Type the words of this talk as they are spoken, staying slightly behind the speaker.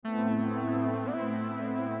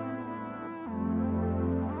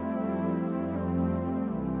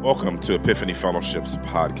Welcome to Epiphany Fellowship's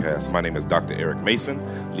podcast. My name is Dr. Eric Mason,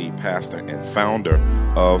 lead pastor and founder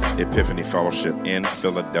of Epiphany Fellowship in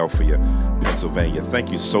Philadelphia, Pennsylvania.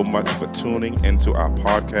 Thank you so much for tuning into our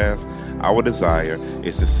podcast. Our desire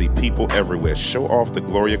is to see people everywhere show off the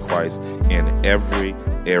glory of Christ in every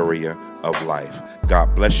area of life.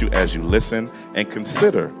 God bless you as you listen, and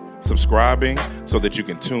consider subscribing so that you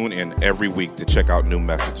can tune in every week to check out new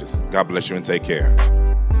messages. God bless you and take care.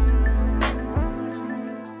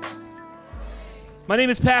 My name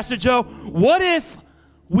is Pastor Joe. What if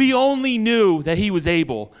we only knew that he was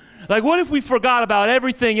able? Like, what if we forgot about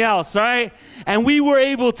everything else, right? And we were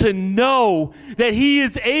able to know that he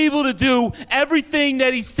is able to do everything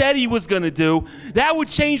that he said he was going to do. That would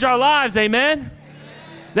change our lives, amen? Amen.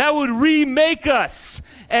 That would remake us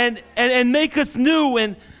and make us new.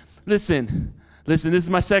 And listen, this is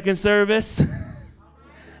my second service.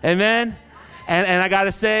 Amen? And I got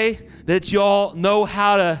to say that y'all know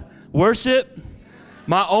how to worship.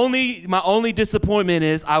 My only disappointment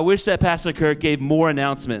is I wish that Pastor Kirk gave more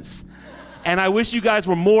announcements. And I wish you guys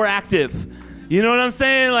were more active. You know what I'm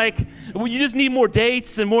saying? Like, you just need more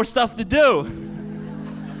dates and more stuff to do.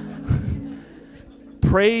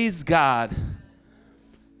 Praise God.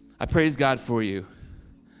 I praise God for you.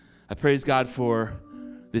 I praise God for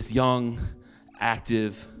this young,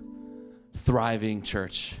 active, thriving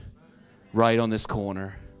church right on this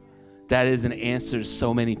corner. That is an answer to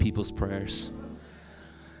so many people's prayers.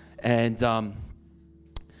 And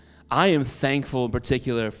I am thankful in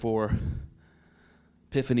particular for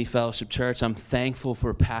Epiphany Fellowship Church. I'm thankful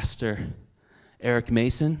for Pastor Eric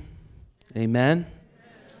Mason. Amen.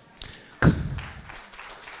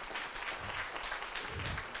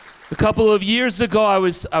 A couple of years ago, I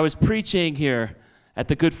was preaching here at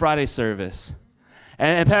the Good Friday service.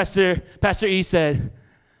 And Pastor E said,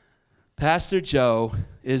 Pastor Joe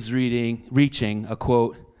is reaching a,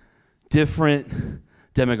 quote, different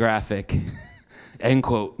demographic, end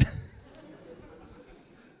quote.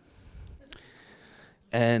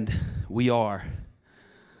 And we are.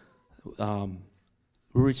 We're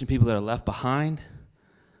reaching people that are left behind,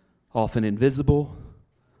 often invisible,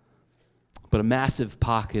 but a massive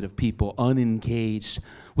pocket of people unengaged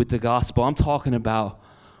with the gospel. I'm talking about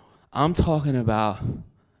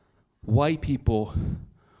white people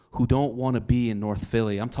who don't want to be in North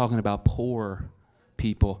Philly. I'm talking about poor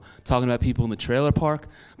people. I'm talking about people in the trailer park.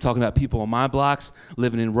 I'm talking about people on my blocks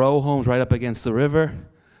living in row homes right up against the river.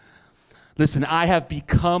 Listen, I have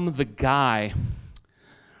become the guy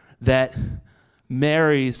that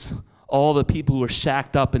marries all the people who are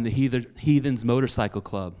shacked up in the Heathens Motorcycle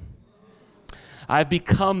Club. I've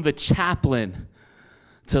become the chaplain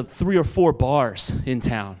to 3 or 4 bars in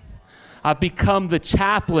town. I've become the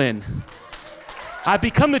chaplain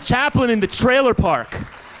in the trailer park,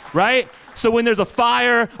 right? So when there's a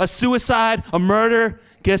fire, a suicide, a murder,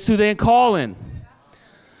 guess who they're calling?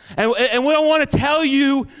 And what I want to tell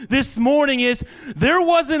you this morning is there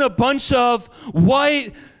wasn't a bunch of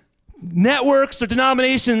white networks or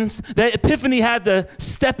denominations that Epiphany had to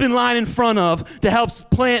step in line in front of to help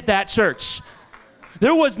plant that church.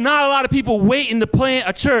 There was not a lot of people waiting to plant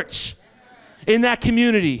a church in that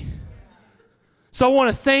community. So I want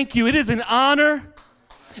to thank you. It is an honor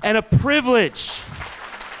and a privilege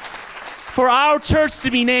for our church to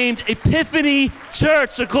be named Epiphany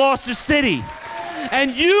Church of Gloucester City. And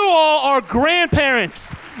you all are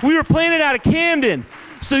grandparents. We were planted out of Camden.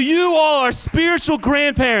 So you all are spiritual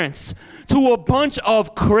grandparents to a bunch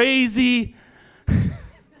of crazy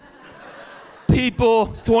people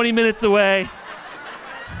 20 minutes away.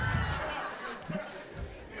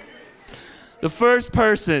 The first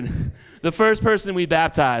person we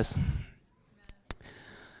baptized,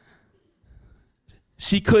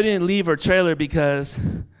 she couldn't leave her trailer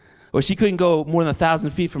she couldn't go more than 1,000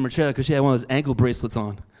 feet from her trailer because she had one of those ankle bracelets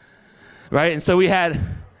on, right? And so we had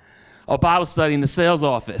a Bible study in the sales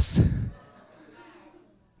office.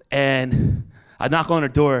 And I'd knock on her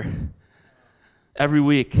door every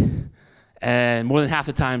week, and more than half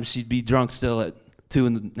the time she'd be drunk still at 2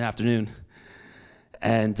 in the afternoon.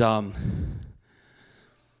 And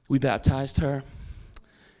we baptized her.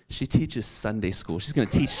 She teaches Sunday school. She's going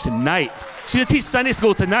to teach tonight. She's going to teach Sunday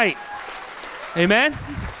school tonight. Amen?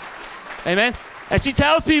 Amen? And she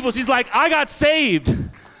tells people, she's like, I got saved,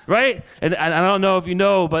 right? And I don't know if you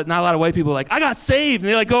know, but not a lot of white people are like, I got saved. And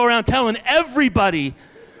they like go around telling everybody.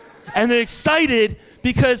 And they're excited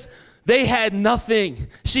because they had nothing.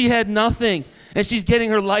 She had nothing. And she's getting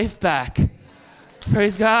her life back.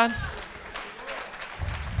 Praise God.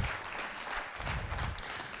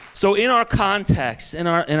 So in our context,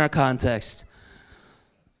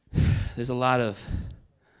 there's a lot of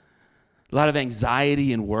a lot of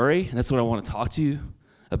anxiety and worry, and that's what I want to talk to you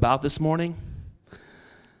about this morning.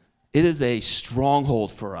 It is a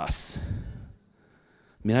stronghold for us.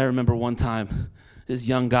 I mean, I remember one time, this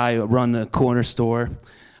young guy who run the corner store,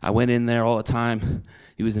 I went in there all the time.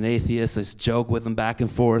 He was an atheist. I just joke with him back and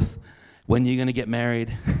forth. When are you going to get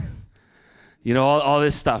married? You know, all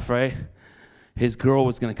this stuff, right? His girl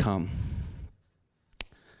was going to come.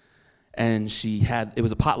 And it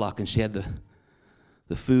was a potluck, and she had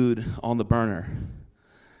the food on the burner.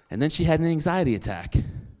 And then she had an anxiety attack.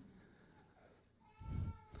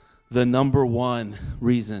 The number one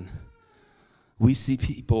reason we see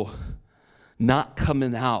people not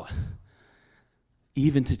coming out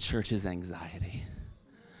even to church is anxiety.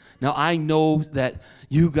 Now, I know that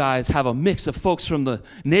you guys have a mix of folks from the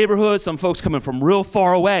neighborhood, some folks coming from real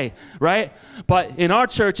far away, right? But in our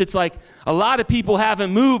church, it's like a lot of people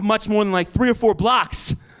haven't moved much more than like 3 or 4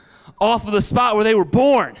 blocks off of the spot where they were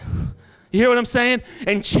born. You hear what I'm saying?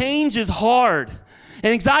 And change is hard.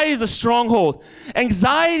 And anxiety is a stronghold.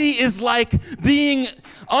 Anxiety is like being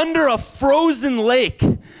under a frozen lake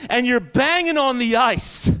and you're banging on the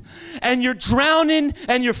ice and you're drowning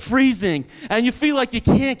and you're freezing and you feel like you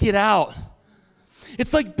can't get out.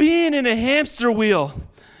 It's like being in a hamster wheel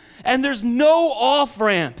and there's no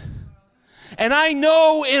off-ramp. And I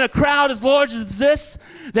know in a crowd as large as this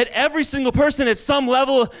that every single person at some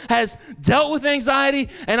level has dealt with anxiety,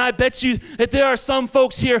 and I bet you that there are some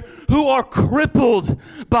folks here who are crippled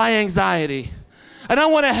by anxiety. And I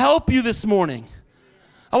want to help you this morning.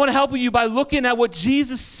 I want to help you by looking at what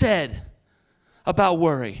Jesus said about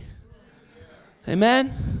worry.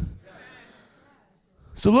 Amen?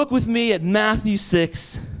 So look with me at Matthew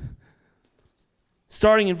 6,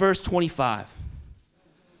 starting in verse 25.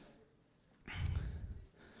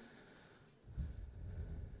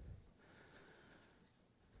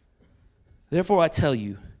 Therefore, I tell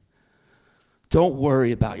you, don't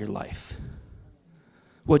worry about your life,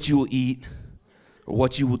 what you will eat or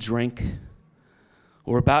what you will drink,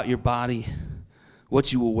 or about your body,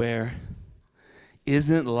 what you will wear.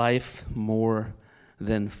 Isn't life more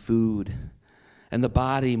than food, and the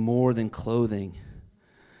body more than clothing?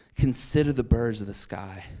 Consider the birds of the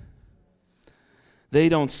sky. They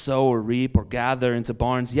don't sow or reap or gather into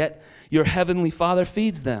barns, yet your heavenly Father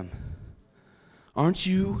feeds them. Aren't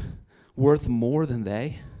you worth more than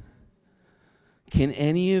they? Can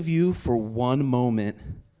any of you add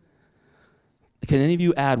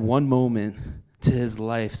one moment to his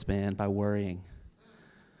lifespan by worrying?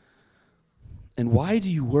 And why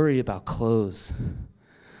do you worry about clothes?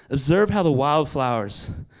 Observe how the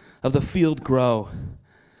wildflowers of the field grow.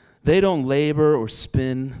 They don't labor or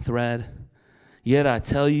spin thread. Yet I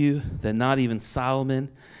tell you that not even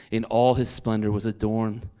Solomon in all his splendor was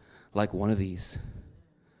adorned like one of these.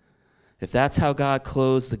 If that's how God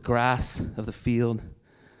clothes the grass of the field,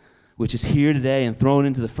 which is here today and thrown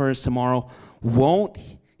into the furnace tomorrow, won't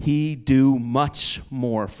he do much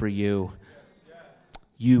more for you,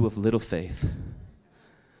 you of little faith?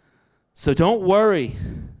 So don't worry,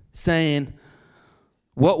 saying,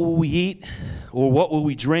 what will we eat, or what will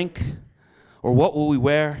we drink, or what will we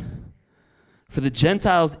wear? For the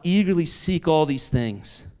Gentiles eagerly seek all these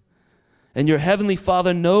things, and your heavenly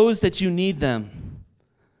Father knows that you need them.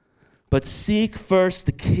 But seek first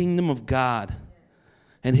the kingdom of God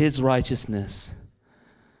and his righteousness,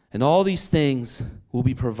 and all these things will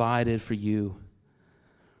be provided for you.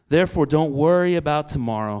 Therefore, don't worry about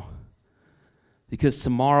tomorrow, because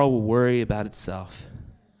tomorrow will worry about itself.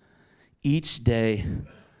 Each day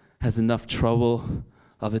has enough trouble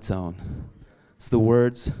of its own. It's the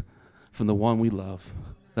words from the one we love.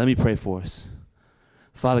 Let me pray for us.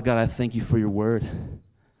 Father God, I thank you for your word.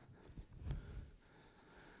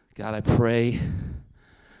 God, I pray,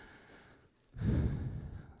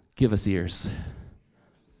 give us ears.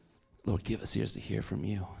 Lord, give us ears to hear from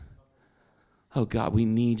you. Oh, God, we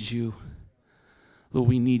need you. Lord,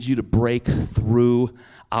 we need you to break through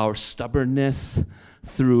our stubbornness,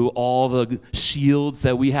 through all the shields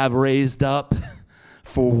that we have raised up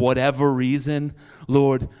for whatever reason.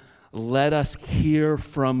 Lord, let us hear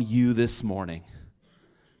from you this morning.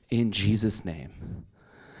 In Jesus' name,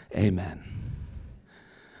 amen.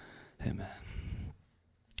 Amen.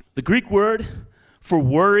 The Greek word for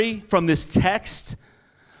worry from this text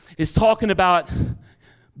is talking about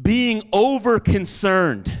being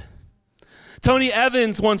over-concerned. Tony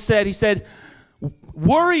Evans once said, he said,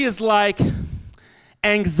 worry is like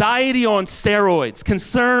anxiety on steroids,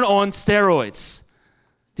 concern on steroids.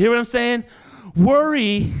 Do you hear what I'm saying?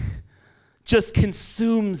 Worry just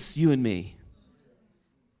consumes you and me.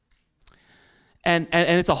 And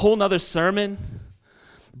it's a whole nother sermon.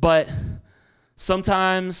 But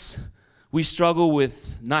sometimes We struggle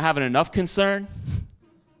with not having enough concern,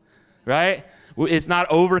 right? It's not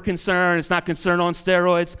over concern. It's not concern on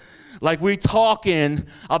steroids. Like we're talking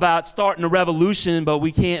about starting a revolution, but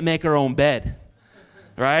we can't make our own bed,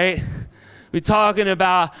 right? We're talking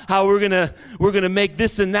about how we're gonna make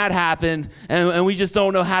this and that happen, and we just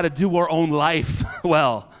don't know how to do our own life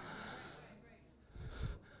well.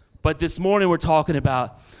 But this morning we're talking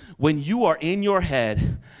about when you are in your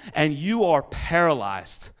head and you are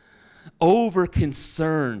paralyzed, over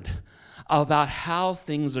concerned about how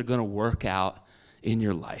things are going to work out in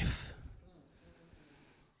your life.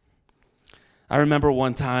 I remember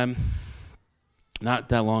one time, not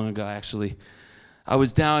that long ago actually, I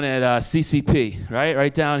was down at CCP,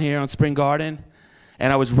 right down here on Spring Garden,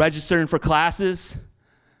 and I was registering for classes,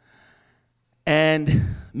 and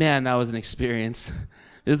man, that was an experience.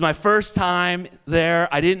 It was my first time there.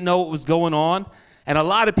 I didn't know what was going on, and a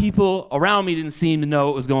lot of people around me didn't seem to know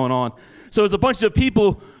what was going on. So it was a bunch of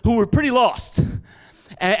people who were pretty lost.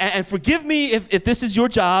 And forgive me if this is your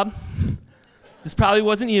job. This probably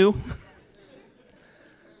wasn't you.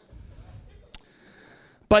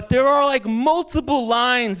 But there are like multiple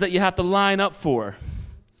lines that you have to line up for.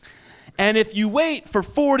 And if you wait for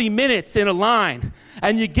 40 minutes in a line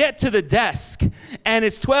and you get to the desk and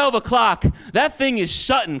it's 12 o'clock, that thing is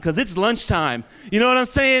shutting because it's lunchtime. You know what I'm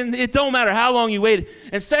saying? It don't matter how long you wait.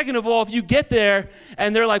 And second of all, if you get there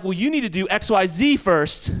and they're like, well, you need to do XYZ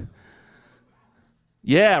first.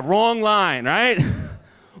 Yeah, wrong line, right?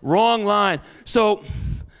 Wrong line. So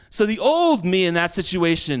the old me in that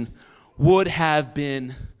situation would have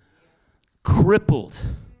been crippled.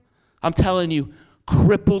 I'm telling you,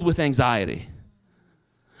 crippled with anxiety.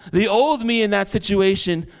 The old me in that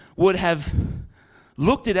situation would have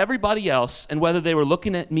looked at everybody else, and whether they were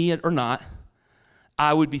looking at me or not,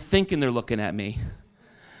 I would be thinking they're looking at me.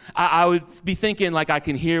 I would be thinking like I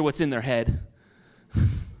can hear what's in their head.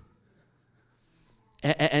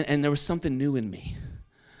 And there was something new in me.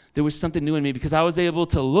 There was something new in me because I was able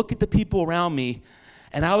to look at the people around me,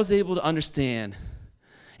 and I was able to understand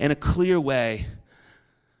in a clear way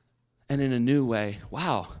and in a new way,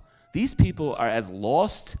 wow, these people are as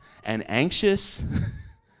lost and anxious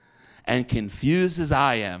and confused as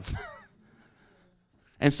I am.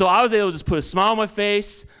 And so I was able to just put a smile on my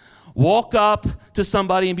face, walk up to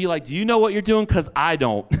somebody and be like, do you know what you're doing? Because I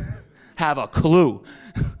don't have a clue.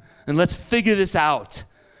 And let's figure this out.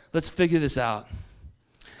 Let's figure this out.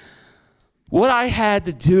 What I had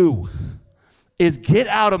to do is get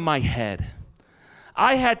out of my head.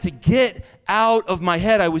 I had to get out of my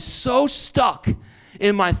head. I was so stuck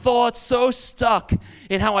in my thoughts, so stuck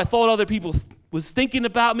in how I thought other people was thinking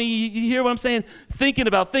about me. You hear what I'm saying? Thinking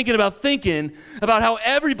about how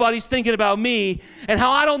everybody's thinking about me and how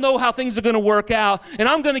I don't know how things are going to work out, and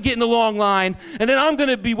I'm going to get in the long line, and then I'm going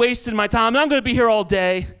to be wasting my time, and I'm going to be here all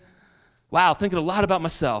day. Wow, thinking a lot about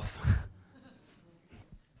myself.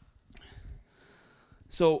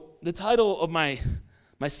 So the title of my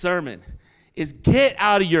sermon is Get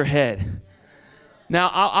Out of Your Head. Now,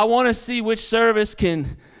 I want to see which service can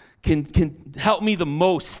help me the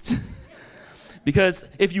most. Because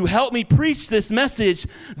if you help me preach this message,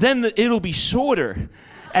 then it'll be shorter.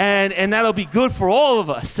 And that'll be good for all of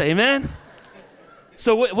us. Amen?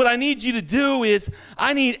 So what I need you to do is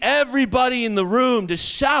I need everybody in the room to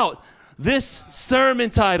shout this sermon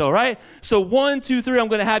title, right? So 1, 2, 3, I'm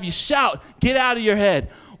going to have you shout, get out of your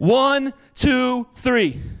head. 1, 2, 3.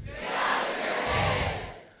 Get out of your head.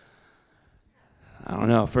 I don't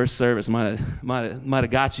know, first service might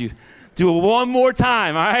have got you. Do it one more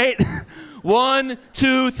time, all right? 1,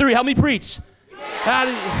 2, 3. Help me preach.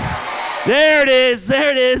 There it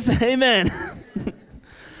is. Amen.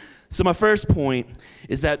 So my first point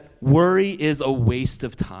is that worry is a waste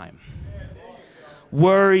of time.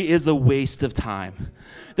 Worry is a waste of time.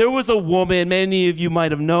 There was a woman, many of you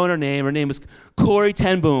might have known her name. Her name was Corrie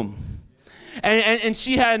ten Boom. And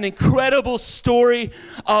she had an incredible story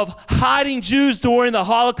of hiding Jews during the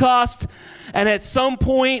Holocaust. And at some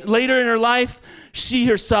point later in her life, she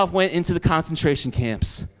herself went into the concentration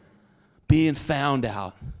camps, being found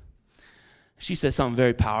out. She said something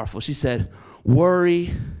very powerful. She said, worry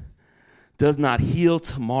does not heal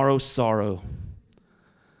tomorrow's sorrow,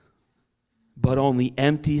 but only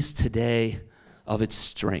empties today of its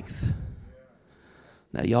strength.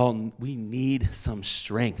 Now, y'all, we need some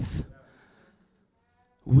strength.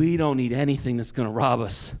 We don't need anything that's going to rob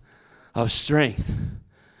us of strength.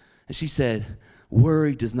 And she said,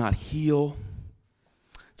 worry does not heal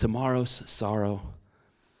tomorrow's sorrow,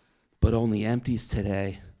 but only empties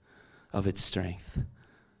today of its strength.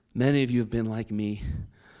 Many of you have been like me,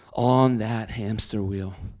 on that hamster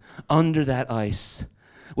wheel, under that ice,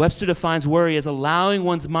 Webster defines worry as allowing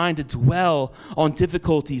one's mind to dwell on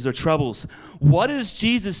difficulties or troubles. What does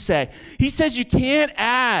Jesus say? He says you can't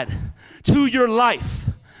add to your life.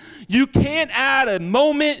 You can't add a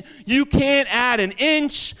moment. You can't add an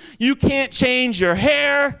inch. You can't change your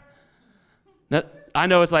hair. Now, I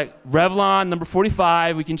know it's like Revlon, number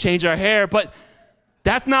 45, we can change our hair, but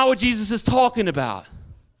that's not what Jesus is talking about.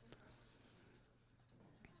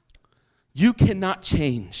 You cannot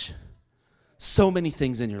change so many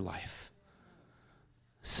things in your life.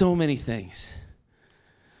 So many things.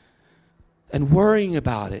 And worrying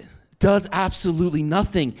about it does absolutely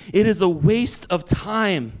nothing. It is a waste of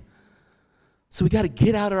time. So we got to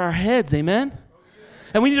get out of our heads, amen?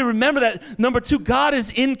 And we need to remember that, number 2, God is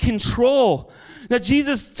in control. Now,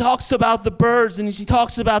 Jesus talks about the birds and he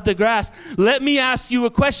talks about the grass. Let me ask you a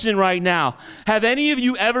question right now. Have any of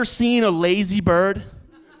you ever seen a lazy bird?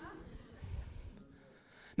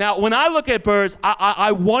 Now, when I look at birds,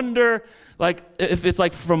 I wonder, like, if it's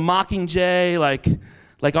like from Mockingjay,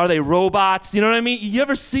 like are they robots? You know what I mean? You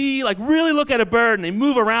ever see, like, really look at a bird and they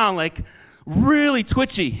move around like really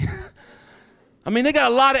twitchy? I mean, they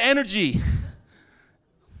got a lot of energy.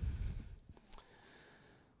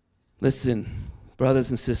 Listen, brothers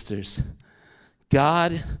and sisters,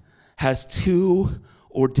 God has 2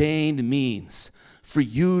 ordained means for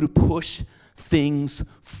you to push things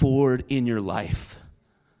forward in your life.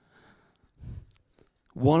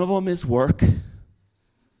 One of them is work, and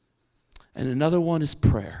another one is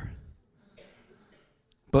prayer.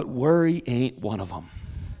 But worry ain't one of them.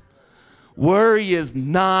 Worry is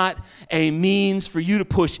not a means for you to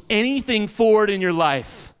push anything forward in your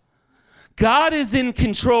life. God is in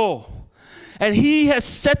control, and he has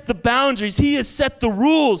set the boundaries. He has set the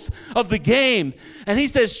rules of the game, and he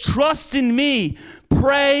says, trust in me,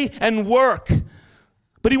 pray and work.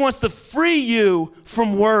 But he wants to free you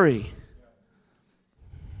from worry.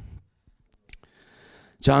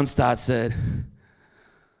 John Stott said,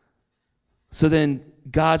 so then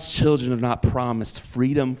God's children are not promised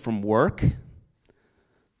freedom from work,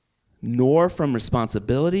 nor from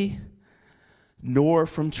responsibility, nor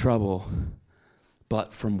from trouble,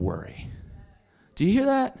 but from worry. Do you hear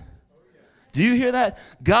that? Do you hear that?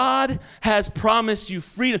 God has promised you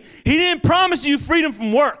freedom. He didn't promise you freedom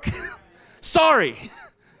from work. Sorry.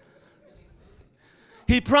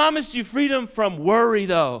 He promised you freedom from worry,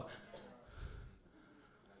 though.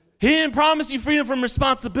 He didn't promise you freedom from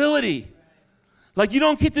responsibility. Like, you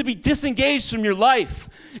don't get to be disengaged from your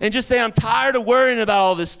life and just say, I'm tired of worrying about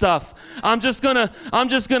all this stuff. I'm just gonna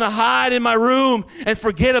hide in my room and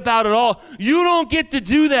forget about it all. You don't get to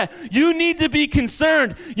do that. You need to be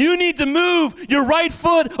concerned. You need to move your right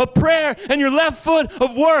foot of prayer and your left foot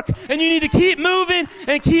of work. And you need to keep moving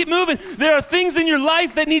and keep moving. There are things in your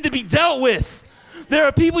life that need to be dealt with. There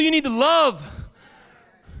are people you need to love.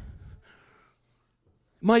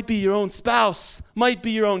 Might be your own spouse, might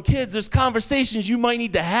be your own kids. There's conversations you might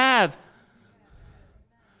need to have.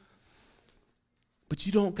 But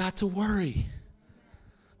you don't got to worry.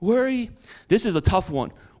 Worry, this is a tough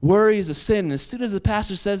one. Worry is a sin. And as soon as the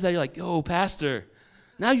pastor says that, you're like, yo, pastor,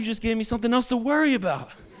 now you just gave me something else to worry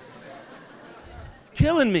about.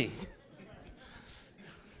 Killing me.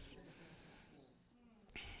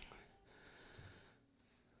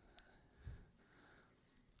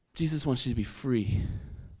 Jesus wants you to be free.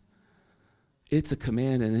 It's a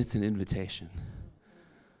command and it's an invitation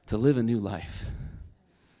to live a new life.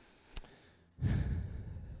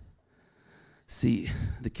 See,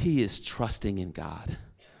 the key is trusting in God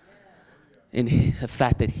and the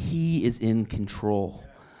fact that he is in control.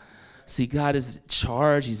 See, God is in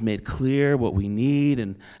charge. He's made clear what we need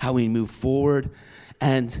and how we move forward.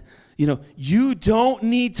 And you don't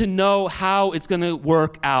need to know how it's going to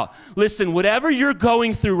work out. Listen, whatever you're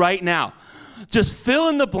going through right now, just fill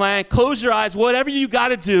in the blank, close your eyes, whatever you got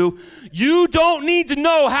to do. You don't need to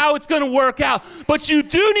know how it's going to work out, but you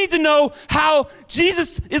do need to know how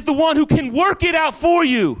Jesus is the one who can work it out for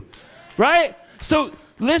you, right? So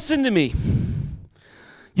listen to me.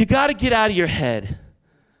 You got to get out of your head.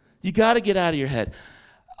 You got to get out of your head.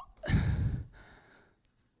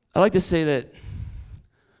 I like to say that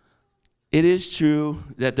it is true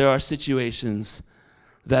that there are situations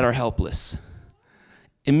that are helpless.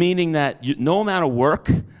 And meaning that no amount of work,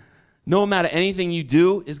 no amount of anything you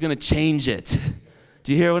do is going to change it.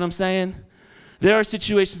 Do you hear what I'm saying? There are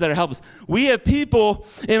situations that are helpless. We have people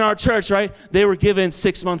in our church, right? They were given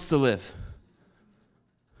 6 months to live.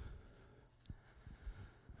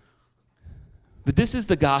 But this is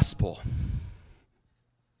the gospel.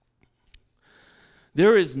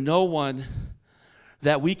 There is no one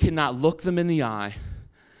that we cannot look them in the eye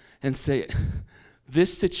and say,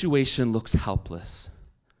 this situation looks helpless.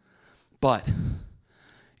 But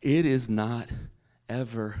it is not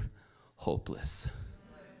ever hopeless.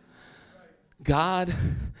 God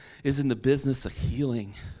is in the business of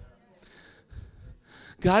healing.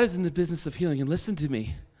 God is in the business of healing. And listen to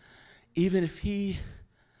me, even if he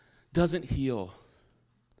doesn't heal,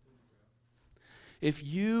 if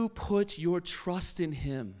you put your trust in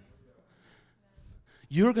him,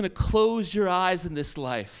 you're going to close your eyes in this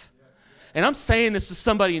life. And I'm saying this to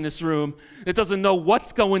somebody in this room that doesn't know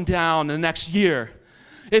what's going down the next year.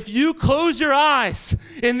 If you close your eyes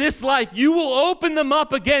in this life, you will open them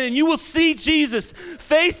up again and you will see Jesus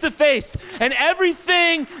face to face. And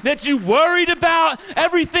everything that you worried about,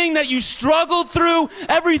 everything that you struggled through,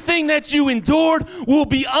 everything that you endured will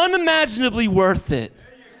be unimaginably worth it.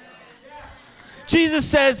 Jesus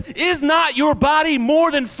says, is not your body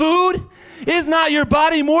more than food? Is not your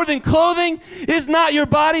body more than clothing? Is not your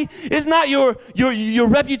body, is not your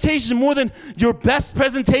reputation more than your best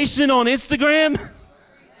presentation on Instagram?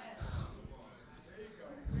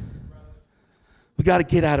 We got to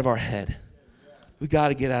get out of our head. We got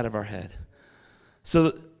to get out of our head.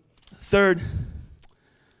 So third,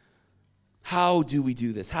 how do we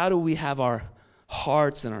do this? How do we have our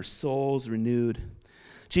hearts and our souls renewed?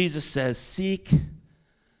 Jesus says, seek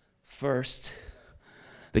first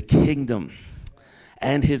the kingdom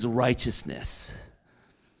and his righteousness.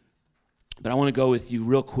 But I want to go with you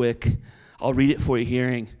real quick. I'll read it for you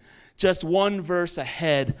hearing. Just one verse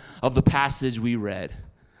ahead of the passage we read.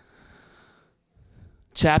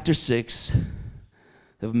 Chapter 6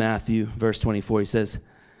 of Matthew, verse 24, he says,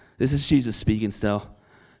 this is Jesus speaking still.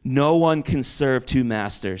 No one can serve two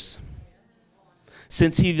masters,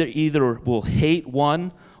 since he either will hate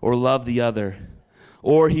one or love the other,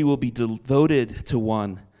 or he will be devoted to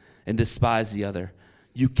one and despise the other.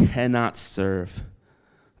 You cannot serve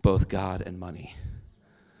both God and money.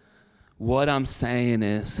 What I'm saying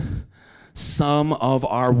is, some of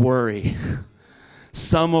our worry,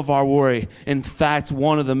 in fact,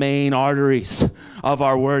 one of the main arteries of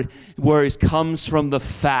our worries comes from the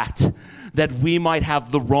fact that we might have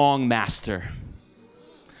the wrong master.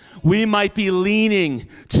 We might be leaning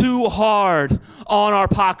too hard on our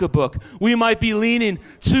pocketbook. We might be leaning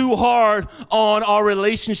too hard on our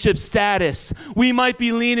relationship status. We might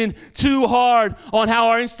be leaning too hard on how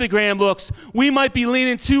our Instagram looks. We might be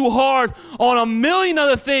leaning too hard on a million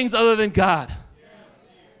other things other than God.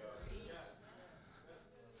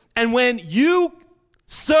 And when you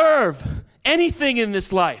serve anything in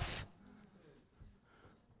this life,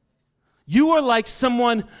 you are like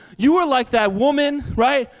that woman,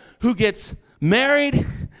 right, who gets married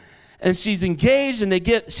and she's engaged and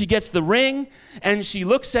she gets the ring and she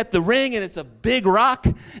looks at the ring and it's a big rock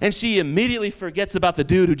and she immediately forgets about the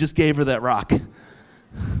dude who just gave her that rock.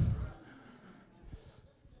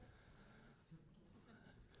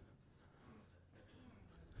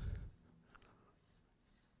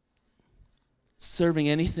 Serving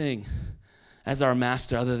anything as our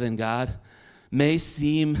master other than God may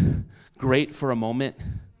seem great for a moment.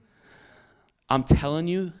 I'm telling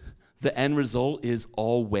you, the end result is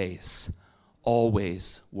always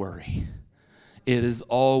worry. It is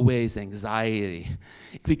always anxiety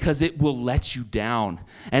because it will let you down.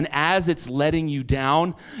 And as it's letting you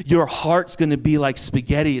down, your heart's going to be like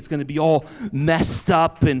spaghetti. It's going to be all messed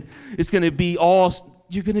up and you're going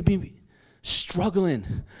to be struggling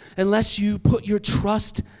unless you put your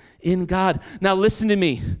trust in God. Now listen to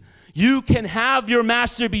me. You can have your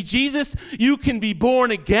master be Jesus. You can be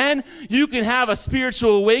born again. You can have a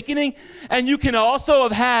spiritual awakening. And you can also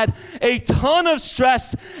have had a ton of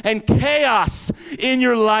stress and chaos in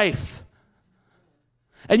your life.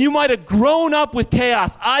 And you might have grown up with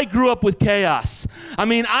chaos. I grew up with chaos.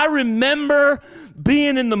 I remember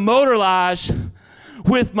being in the motor lodge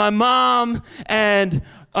with my mom and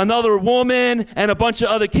another woman and a bunch of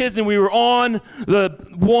other kids, and we were on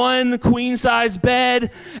the one queen-size bed,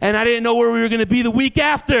 and I didn't know where we were going to be the week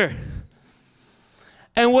after.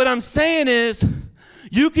 And what I'm saying is,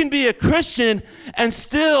 you can be a Christian and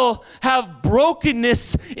still have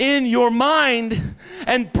brokenness in your mind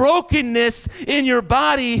and brokenness in your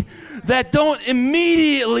body that don't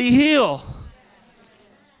immediately heal.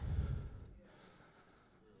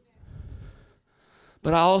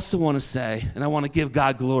 But I also want to say, and I want to give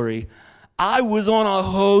God glory, I was on a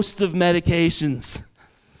host of medications.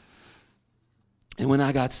 And when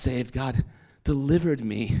I got saved, God delivered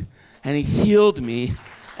me, and he healed me,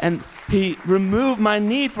 and he removed my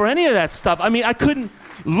need for any of that stuff. I couldn't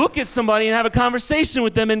look at somebody and have a conversation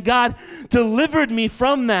with them, and God delivered me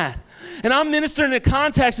from that. And I'm ministering in a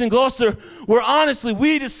context in Gloucester where honestly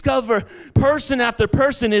we discover person after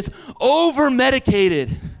person is over-medicated.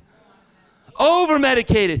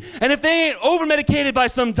 Over-medicated. And if they ain't over-medicated by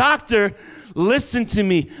some doctor, listen to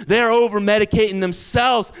me. They're over-medicating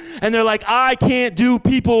themselves. And they're like, I can't do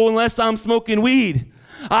people unless I'm smoking weed.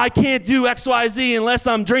 I can't do XYZ unless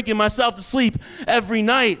I'm drinking myself to sleep every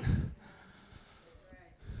night.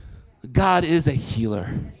 God is a healer.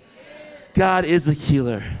 God is a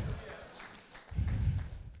healer.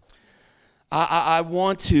 I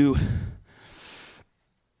want to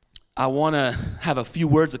have a few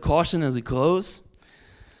words of caution as we close.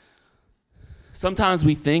 Sometimes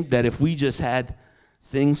we think that if we just had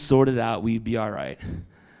things sorted out, we'd be all right.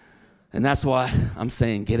 And that's why I'm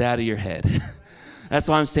saying get out of your head. That's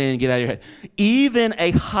why I'm saying get out of your head. Even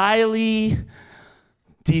a highly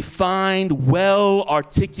defined,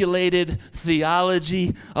 well-articulated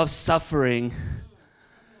theology of suffering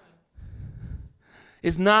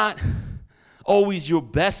is not always your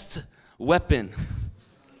best weapon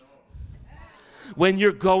when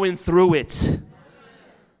you're going through it.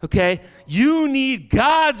 Okay? You need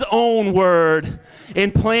God's own word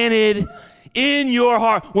implanted in your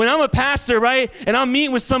heart. When I'm a pastor, right, and I'm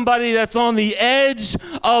meeting with somebody that's on the edge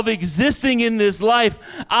of existing in this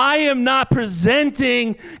life, I am not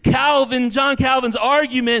presenting John Calvin's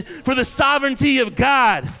argument for the sovereignty of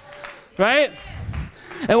God, right?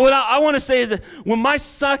 And what I want to say is that when my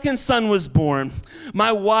second son was born,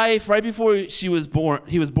 my wife, right before he was born,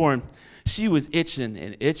 she was itching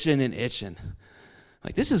and itching and itching.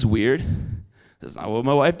 Like, this is weird. That's not what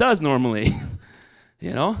my wife does normally,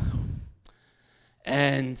 you know?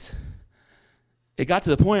 And it got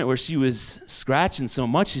to the point where she was scratching so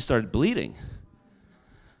much she started bleeding.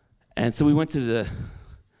 And so we went to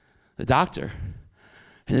the doctor,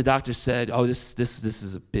 and the doctor said, "Oh, this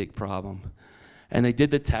is a big problem." And they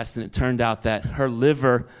did the test, and it turned out that her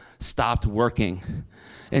liver stopped working,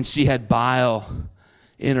 and she had bile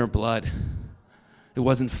in her blood. It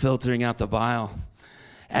wasn't filtering out the bile.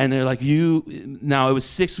 And they're like, now it was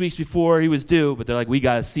 6 weeks before he was due, but they're like, we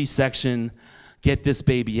got a C-section. Get this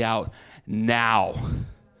baby out now.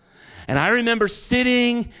 And I remember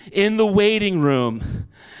sitting in the waiting room,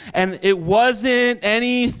 and it wasn't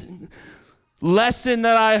any lesson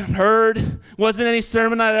that I heard, wasn't any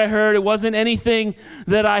sermon that I heard, it wasn't anything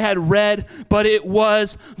that I had read, but it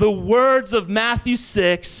was the words of Matthew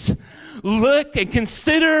 6, look and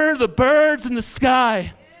consider the birds in the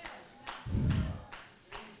sky.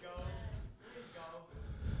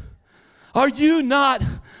 Are you not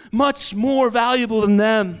much more valuable than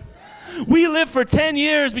them? We lived for 10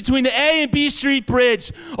 years between the A and B Street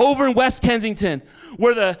Bridge over in West Kensington,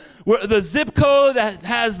 where the zip code that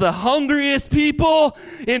has the hungriest people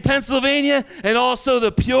in Pennsylvania and also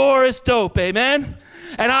the purest dope, amen?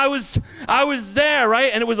 And I was there,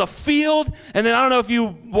 right? And it was a field, and then I don't know if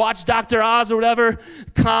you watched Dr. Oz or whatever,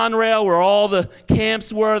 Conrail, where all the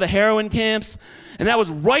camps were, the heroin camps, and that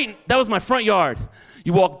was my front yard.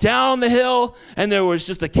 You walk down the hill, and there was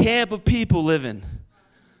just a camp of people living,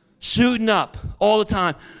 shooting up all the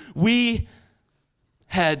time. We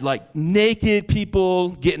had like naked people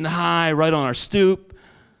getting high right on our stoop,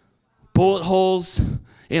 bullet holes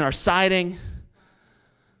in our siding,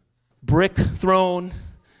 brick thrown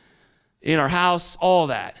in our house, all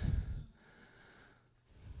that.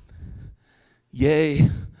 Yea,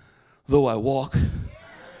 though I walk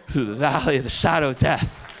through the valley of the shadow of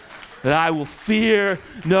death, that I will fear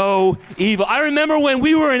no evil. I remember when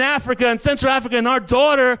we were in Africa, in Central Africa, and our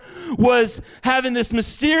daughter was having this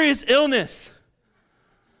mysterious illness.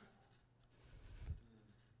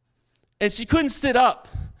 And she couldn't sit up.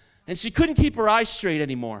 And she couldn't keep her eyes straight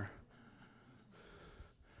anymore.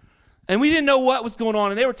 And we didn't know what was going on.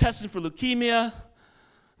 And they were testing for leukemia.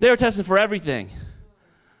 They were testing for everything.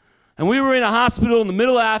 And we were in a hospital in the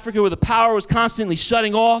middle of Africa where the power was constantly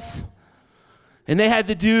shutting off. And they had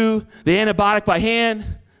to do the antibiotic by hand. It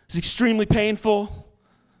was extremely painful.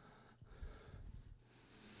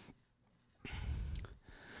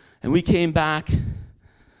 And we came back,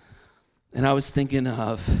 and I was thinking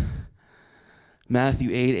of Matthew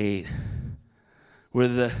 8:8, where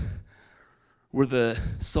the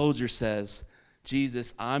soldier says,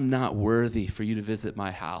 Jesus, I'm not worthy for you to visit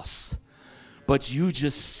my house, but you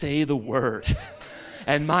just say the word,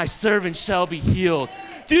 and my servant shall be healed.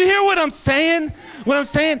 Do you hear what I'm saying? What I'm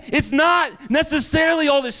saying? It's not necessarily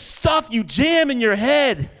all this stuff you jam in your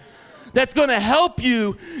head that's going to help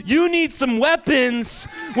you. You need some weapons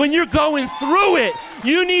when you're going through it.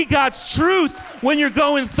 You need God's truth when you're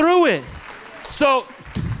going through it. So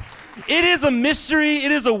it is a mystery.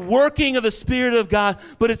 It is a working of the Spirit of God,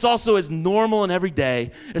 but it's also as normal and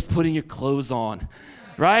everyday as putting your clothes on.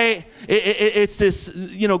 right? It's this,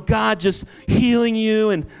 God just healing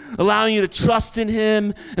you and allowing you to trust in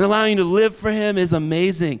him and allowing you to live for him is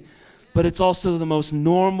amazing. But it's also the most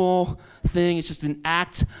normal thing. It's just an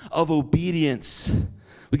act of obedience.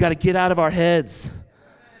 We got to get out of our heads.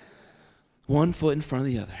 One foot in front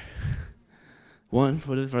of the other. One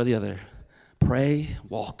foot in front of the other. Pray,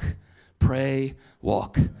 walk. Pray,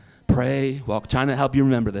 walk. Pray, walk. Trying to help you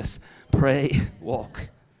remember this. Pray, walk.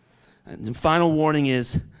 And the final warning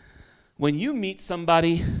is, when you meet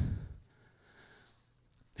somebody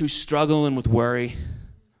who's struggling with worry,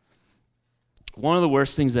 one of the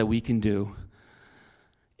worst things that we can do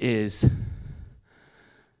is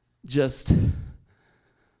just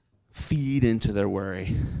feed into their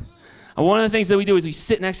worry. And one of the things that we do is we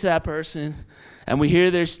sit next to that person and we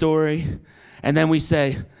hear their story, and then we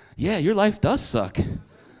say, yeah, your life does suck.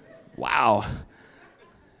 Wow.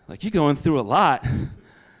 Like, you're going through a lot.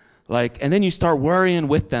 And then you start worrying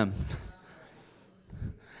with them.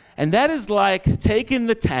 And that is like taking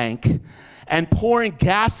the tank and pouring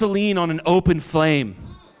gasoline on an open flame.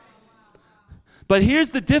 But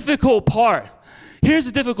here's the difficult part.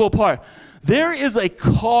 There is a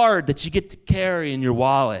card that you get to carry in your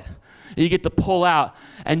wallet. And you get to pull out,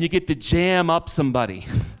 and you get to jam up somebody.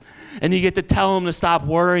 And you get to tell them to stop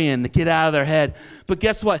worrying, to get out of their head. But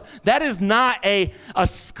guess what? That is not a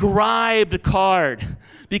ascribed card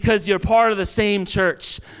because you're part of the same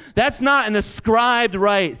church. That's not an ascribed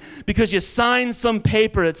right because you signed some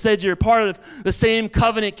paper that said you're part of the same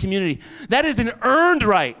covenant community. That is an earned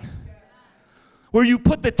right where you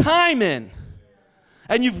put the time in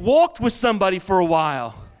and you've walked with somebody for a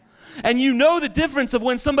while. And you know the difference of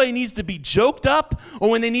when somebody needs to be joked up or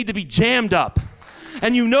when they need to be jammed up.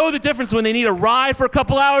 And you know the difference when they need a ride for a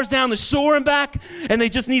couple hours down the shore and back, and they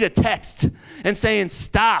just need a text and saying,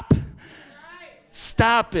 stop.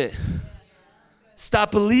 Stop it.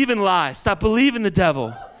 Stop believing lies. Stop believing the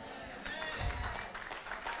devil.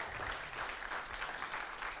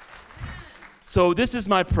 So this is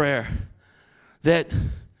my prayer, that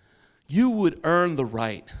you would earn the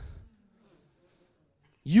right.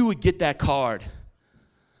 You would get that card.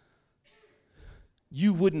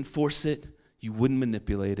 You wouldn't force it. You wouldn't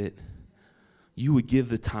manipulate it. You would give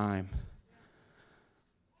the time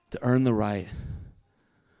to earn the right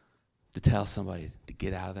to tell somebody to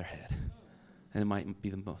get out of their head. And that might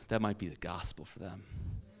be the gospel for them.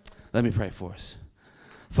 Let me pray for us.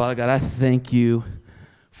 Father God, I thank you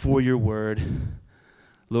for your word.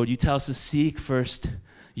 Lord, you tell us to seek first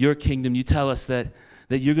your kingdom. You tell us that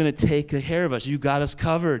you're going to take care of us. You got us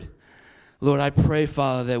covered. Lord, I pray,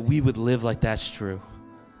 Father, that we would live like that's true.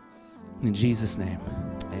 In Jesus' name,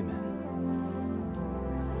 amen.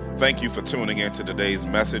 Thank you for tuning in to today's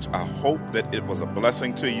message. I hope that it was a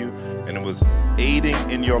blessing to you and it was aiding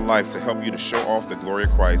in your life to help you to show off the glory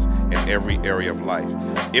of Christ in every area of life.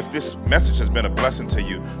 If this message has been a blessing to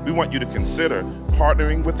you, we want you to consider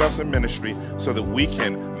partnering with us in ministry so that we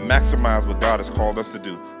can maximize what God has called us to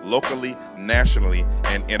do locally, nationally,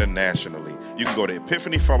 and internationally. You can go to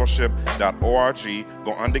epiphanyfellowship.org,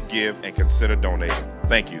 go under give, and consider donating.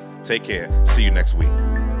 Thank you. Take care. See you next week.